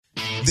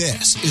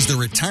This is the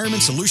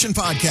Retirement Solution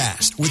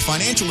Podcast with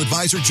financial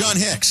advisor John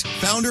Hicks,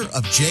 founder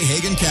of J.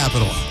 Hagan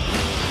Capital.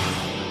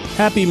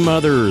 Happy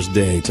Mother's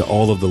Day to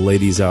all of the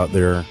ladies out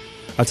there.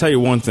 I'll tell you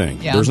one thing.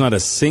 There's not a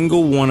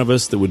single one of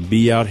us that would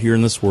be out here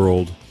in this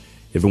world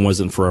if it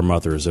wasn't for our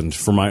mothers. And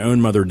for my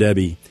own mother,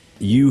 Debbie,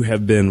 you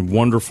have been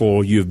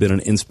wonderful. You have been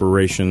an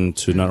inspiration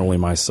to not only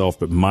myself,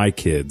 but my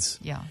kids.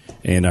 Yeah.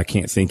 And I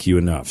can't thank you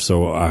enough.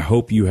 So I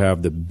hope you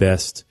have the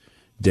best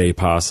day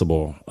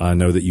possible. I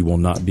know that you will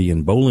not be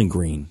in Bowling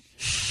Green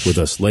with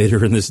us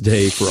later in this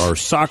day for our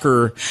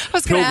soccer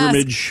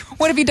pilgrimage. Ask,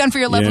 what have you done for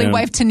your lovely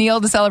wife,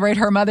 Tennille, to celebrate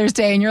her Mother's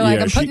Day? And you're like,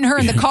 I'm putting her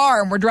in the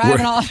car and we're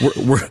driving off.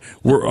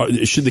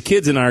 Should the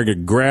kids and I are going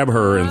to grab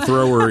her and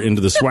throw her into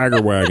the swagger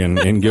wagon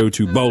and go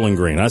to Bowling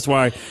Green? That's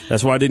why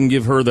I didn't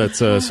give her that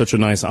such a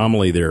nice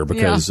homily there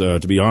because, to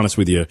be honest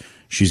with you,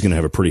 she's going to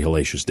have a pretty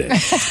hellacious day.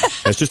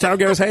 That's just how it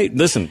goes. Hey,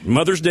 listen,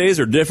 Mother's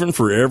Days are different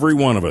for every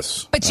one of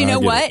us. But you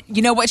know what?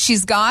 You know what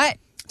she's got?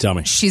 Tell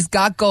me. She's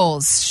got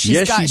goals.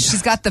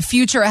 She's got the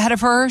future ahead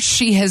of her.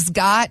 She has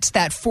got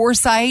that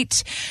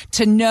foresight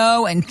to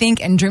know and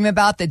think and dream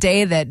about the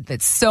day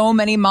that so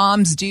many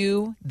moms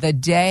do, the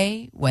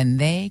day when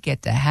they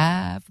get to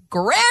have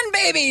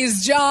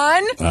grandbabies,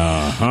 John.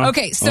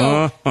 Okay,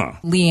 so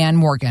Leanne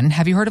Morgan.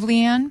 Have you heard of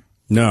Leanne?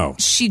 No.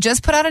 She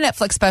just put out a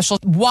Netflix special.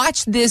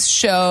 Watch this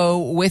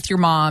show with your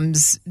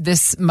moms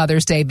this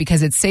Mother's Day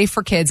because it's safe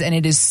for kids and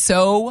it is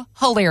so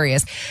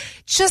hilarious.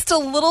 Just a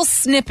little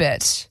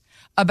snippet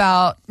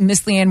about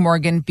Miss Leanne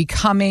Morgan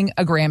becoming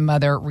a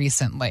grandmother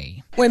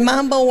recently. When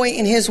my boy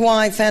and his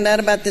wife found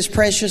out about this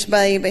precious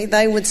baby,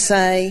 they would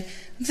say,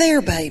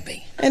 their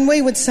baby. And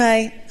we would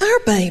say, our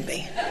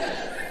baby.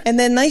 And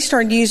then they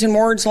started using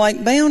words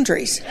like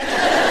boundaries.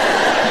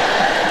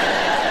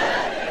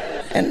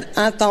 And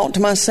I thought to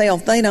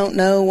myself, they don't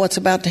know what's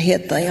about to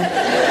hit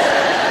them.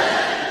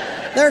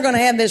 They're going to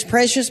have this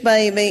precious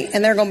baby,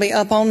 and they're going to be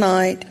up all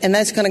night, and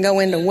that's going to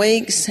go into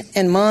weeks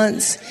and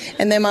months,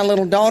 and then my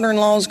little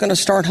daughter-in-law is going to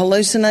start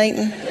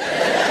hallucinating,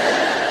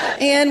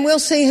 and we'll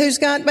see who's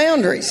got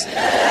boundaries.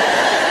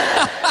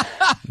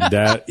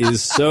 That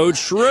is so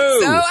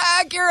true. So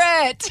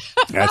accurate.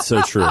 That's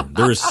so true.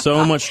 There is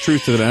so much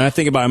truth to that. And I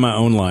think about my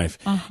own life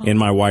and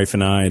my wife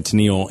and I,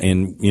 Tennille,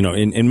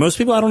 and most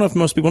people, I don't know if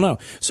most people know.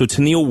 So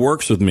Tennille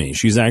works with me.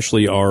 She's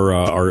actually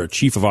our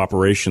chief of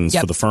operations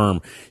for the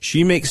firm.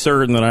 She makes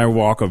certain that I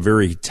walk a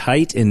very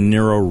tight and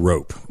narrow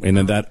rope, and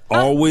that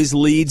always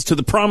leads to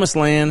the promised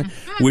land,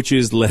 which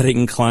is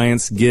letting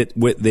clients get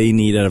what they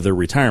need out of their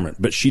retirement.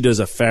 But she does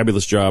a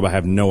fabulous job. I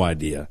have no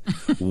idea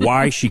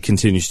why she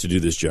continues to do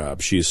this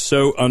job. She is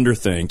so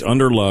underthanked,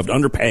 underloved,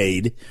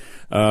 underpaid.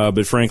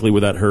 But frankly,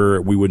 without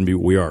her, we wouldn't be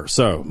what we are.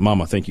 So,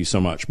 Mama, thank you so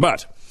much.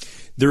 But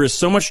there is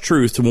so much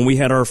truth to when we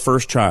had our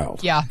first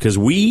child. Yeah. Because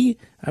we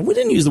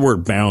didn't use the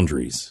word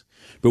boundaries,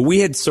 but we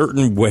had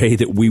certain way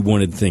that we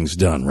wanted things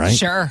done, right?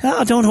 Sure.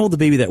 Oh, don't hold the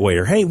baby that way.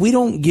 Or, hey, we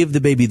don't give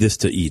the baby this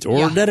to eat.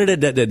 Or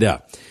da-da-da-da-da-da.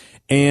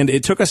 And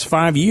it took us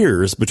 5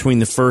 years between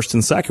the first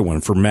and second one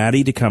for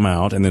Maddie to come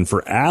out. And then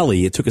for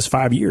Allie, it took us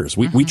 5 years.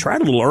 We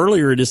tried a little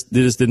earlier. It just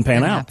didn't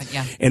pan out.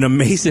 And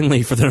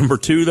amazingly, for the number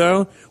two,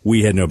 though,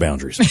 we had no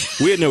boundaries.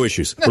 We had no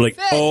issues. We're like,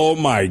 oh,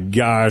 my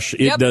gosh,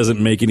 it doesn't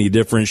make any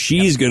difference.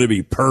 She's going to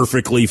be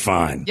perfectly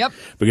fine. Yep.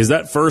 Because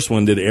that first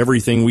one did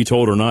everything we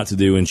told her not to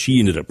do, and she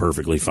ended up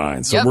perfectly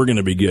fine. So we're going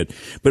to be good.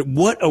 But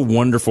what a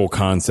wonderful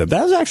concept.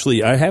 That was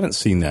actually, I haven't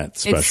seen that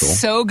special. It's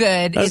so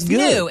good. That's it's good.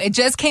 new. It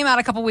just came out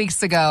a couple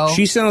weeks ago.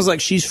 She sounds like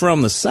she's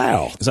from the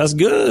South. That's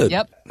good.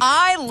 Yep.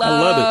 I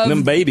love it.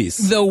 Them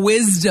babies. The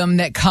wisdom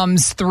that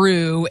comes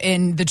through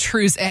in the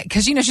truth.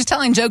 Because, she's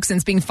telling jokes and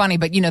it's being funny,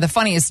 but, the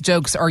funniest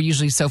jokes are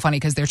usually so funny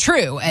because they're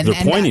true. And they're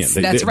poignant.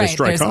 That's right. They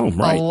strike There's home,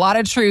 right. a lot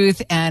of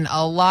truth and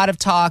a lot of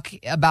talk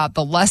about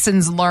the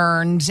lessons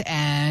learned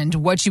and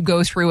what you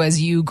go through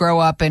as you grow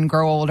up and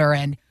grow older.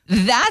 And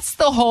that's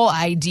the whole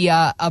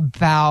idea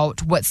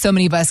about what so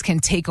many of us can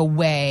take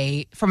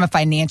away from a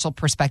financial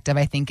perspective,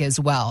 I think, as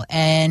well.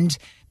 And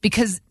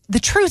because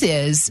the truth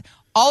is,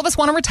 all of us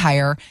want to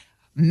retire.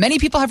 Many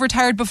people have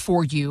retired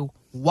before you.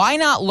 Why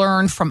not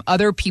learn from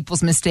other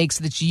people's mistakes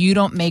so that you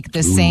don't make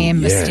the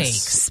same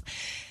mistakes?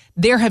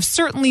 There have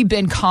certainly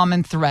been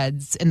common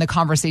threads in the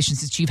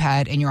conversations that you've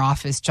had in your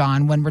office,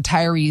 John, when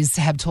retirees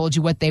have told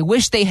you what they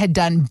wish they had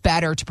done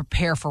better to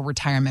prepare for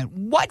retirement.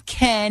 What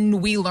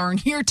can we learn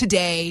here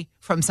today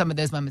from some of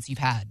those moments you've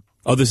had?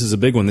 Oh, this is a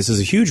big one. This is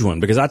a huge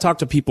one because I talk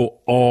to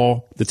people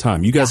all the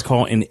time. You guys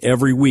call in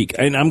every week,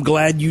 and I'm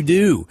glad you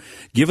do.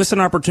 Give us an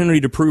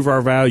opportunity to prove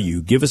our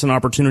value. Give us an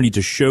opportunity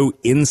to show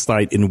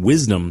insight and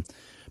wisdom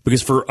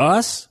because for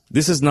us,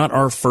 this is not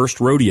our first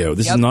rodeo.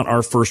 This is not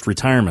our first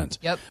retirement.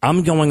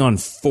 I'm going on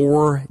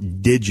 4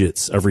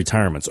 digits of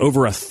retirements,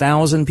 over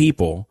 1,000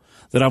 people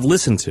that I've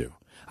listened to,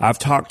 I've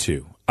talked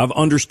to, I've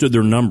understood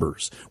their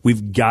numbers.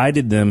 We've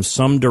guided them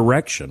some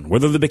direction.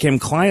 Whether they became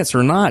clients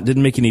or not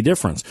didn't make any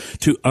difference.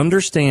 To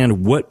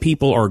understand what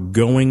people are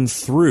going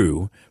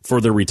through for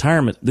their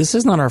retirement, this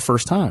is not our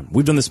first time.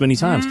 We've done this many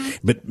times.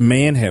 But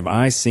man, have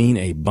I seen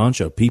a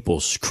bunch of people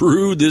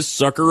screw this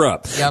sucker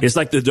up. Yep. It's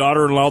like the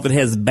daughter-in-law that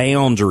has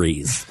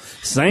boundaries.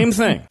 Same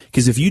thing.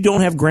 Because if you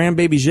don't have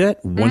grandbabies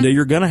yet, one day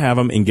you're going to have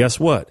them. And guess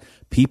what?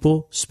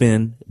 People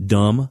spend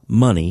dumb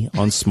money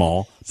on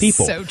small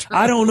people. So true.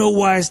 I don't know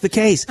why it's the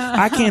case.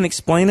 I can't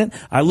explain it.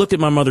 I looked at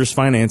my mother's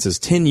finances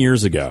 10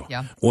 years ago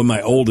when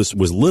my oldest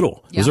was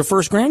little. It was her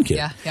first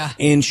grandkid.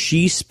 And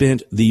she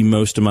spent the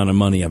most amount of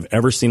money I've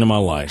ever seen in my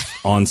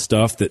life on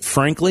stuff that,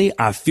 frankly,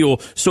 I feel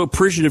so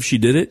appreciative she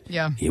did it.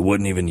 It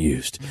wasn't even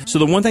used. So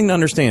the one thing to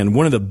understand,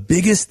 one of the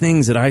biggest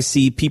things that I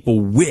see people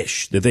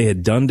wish that they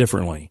had done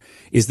differently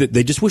is that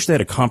they just wish they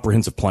had a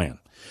comprehensive plan.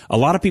 A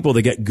lot of people,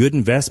 they get good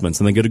investments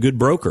and they get a good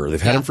broker.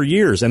 They've had them for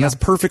years, and that's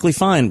perfectly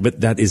fine,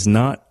 but that is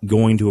not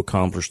going to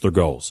accomplish their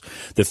goals.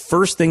 The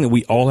first thing that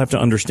we all have to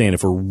understand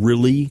if we're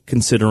really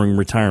considering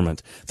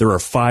retirement, there are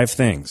 5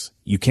 things.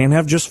 You can't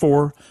have just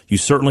 4. You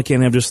certainly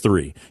can't have just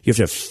 3. You have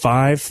to have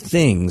 5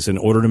 things in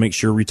order to make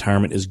sure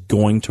retirement is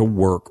going to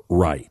work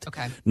right.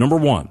 Okay. Number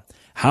 1,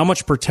 how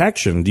much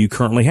protection do you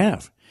currently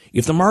have?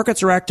 If the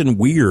markets are acting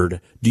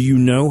weird, do you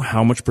know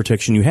how much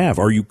protection you have?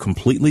 Are you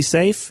completely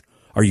safe?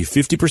 Are you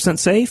 50%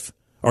 safe?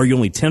 Are you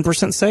only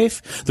 10%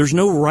 safe? There's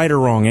no right or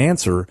wrong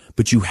answer,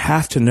 but you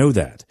have to know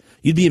that.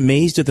 You'd be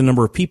amazed at the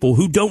number of people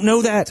who don't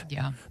know that.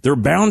 Their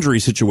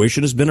boundary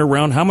situation has been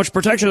around how much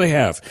protection they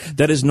have.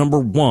 That is number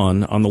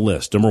 1 on the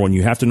list. Number 1,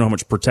 you have to know how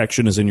much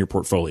protection is in your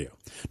portfolio.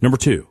 Number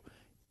 2,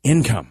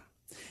 income.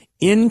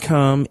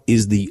 Income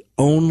is the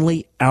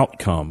only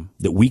outcome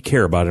that we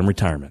care about in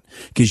retirement,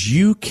 because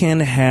you can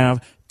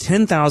have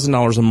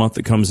 $10,000 a month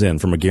that comes in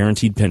from a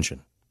guaranteed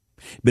pension.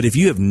 But if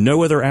you have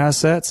no other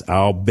assets,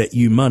 I'll bet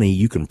you money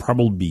you can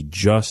probably be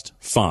just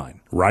fine,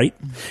 right?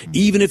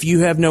 Even if you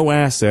have no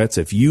assets,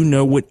 if you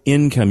know what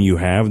income you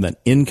have, and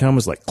that income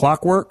is like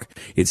clockwork,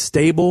 it's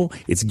stable,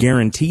 it's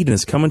guaranteed, and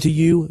it's coming to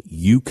you,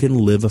 you can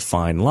live a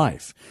fine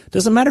life.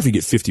 Doesn't matter if you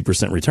get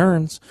 50%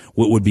 returns.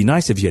 What would be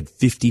nice if you had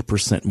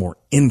 50% more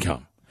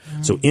income.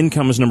 So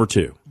income is number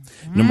 2.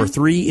 Number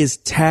 3 is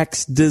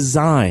tax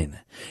design.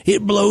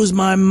 It blows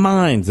my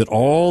mind that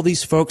all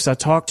these folks I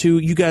talk to,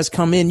 you guys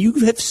come in, you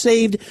have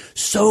saved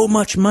so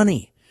much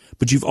money,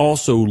 but you've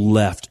also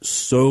left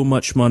so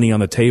much money on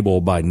the table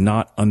by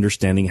not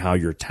understanding how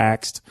you're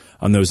taxed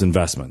on those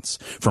investments.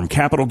 From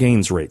capital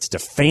gains rates to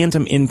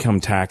phantom income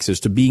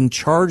taxes to being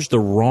charged the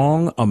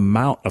wrong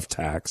amount of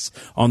tax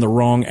on the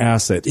wrong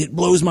asset. It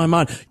blows my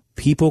mind.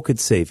 People could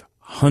save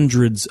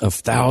hundreds of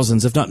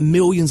thousands, if not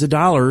millions of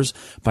dollars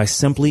by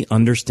simply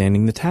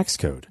understanding the tax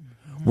code.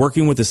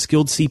 Working with a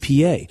skilled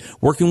CPA,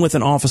 working with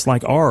an office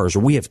like ours,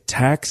 where we have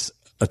tax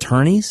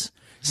attorneys,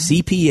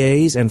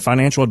 CPAs, and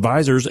financial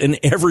advisors, and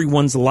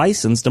everyone's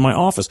licensed in my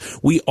office.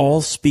 We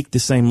all speak the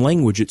same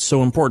language. It's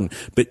so important.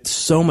 But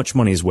so much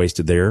money is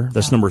wasted there.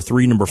 That's number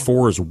 3. Number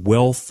 4 is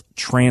wealth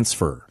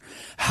transfer.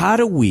 How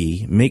do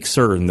we make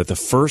certain that the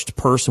first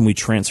person we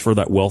transfer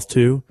that wealth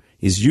to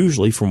is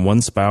usually from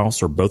one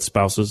spouse or both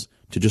spouses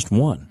to just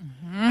one?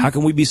 How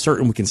can we be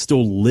certain we can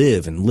still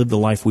live and live the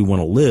life we want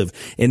to live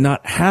and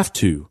not have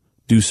to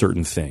do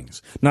certain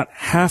things, not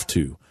have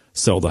to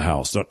sell the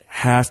house, not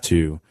have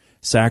to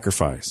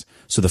sacrifice?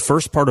 So the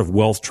first part of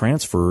wealth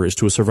transfer is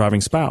to a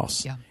surviving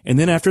spouse. And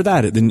then after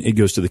that, it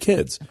goes to the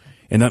kids.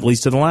 And that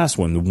leads to the last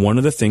one. One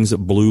of the things that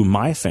blew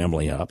my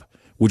family up,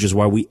 which is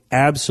why we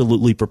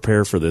absolutely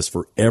prepare for this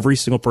for every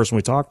single person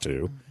we talk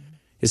to,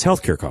 is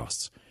healthcare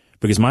costs.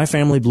 Because my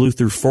family blew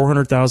through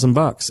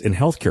 $400,000 in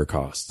healthcare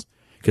costs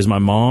because my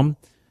mom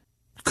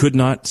could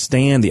not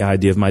stand the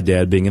idea of my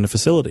dad being in a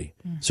facility.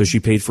 So she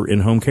paid for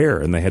in-home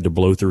care, and they had to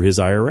blow through his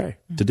IRA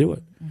to do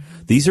it.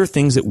 These are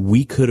things that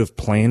we could have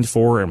planned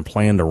for and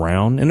planned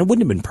around, and it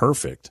wouldn't have been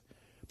perfect,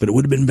 but it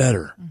would have been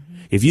better.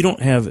 If you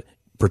don't have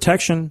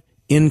protection,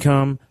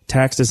 income,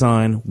 tax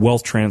design,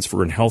 wealth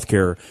transfer, and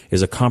healthcare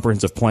as a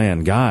comprehensive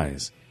plan,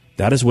 guys,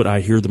 that is what I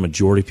hear the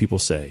majority of people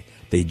say.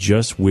 They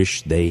just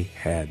wish they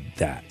had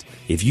that.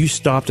 If you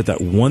stopped at that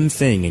one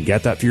thing and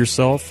got that for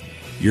yourself,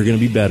 you're going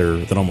to be better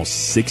than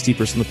almost 60%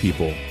 of the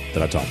people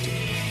that I talk to.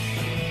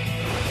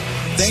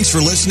 Thanks for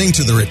listening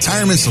to the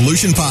Retirement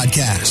Solution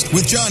Podcast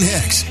with John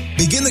Hicks.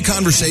 Begin the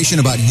conversation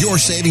about your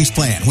savings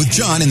plan with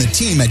John and the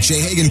team at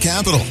J. Hagan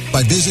Capital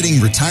by visiting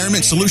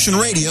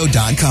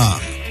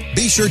retirementsolutionradio.com.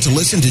 Be sure to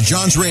listen to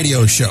John's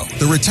radio show,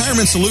 The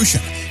Retirement Solution,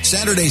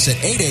 Saturdays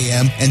at 8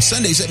 a.m. and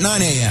Sundays at 9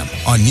 a.m.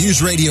 on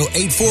News Radio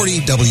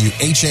 840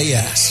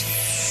 WHAS.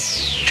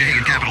 J.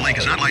 Hagan Capital Inc.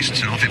 is not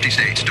licensed in all 50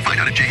 states. To find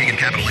out if J. Hagan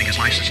Capital Inc. is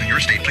licensed in your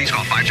state, please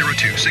call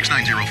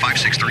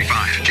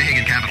 502-690-5635. J.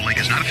 Hagan Capital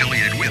Inc. is not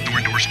affiliated with nor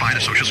endorsed by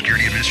the Social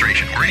Security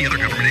Administration or any other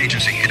government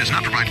agency. It does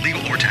not provide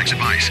legal or tax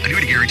advice.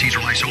 Annuity guarantees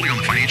rely solely on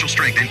the financial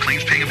strength and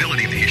claims paying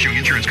ability of the issuing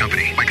insurance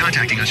company. By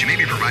contacting us, you may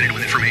be provided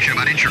with information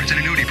about insurance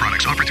and annuity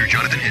products offered through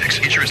Jonathan Hicks,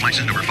 insurance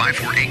license number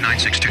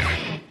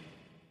 548962.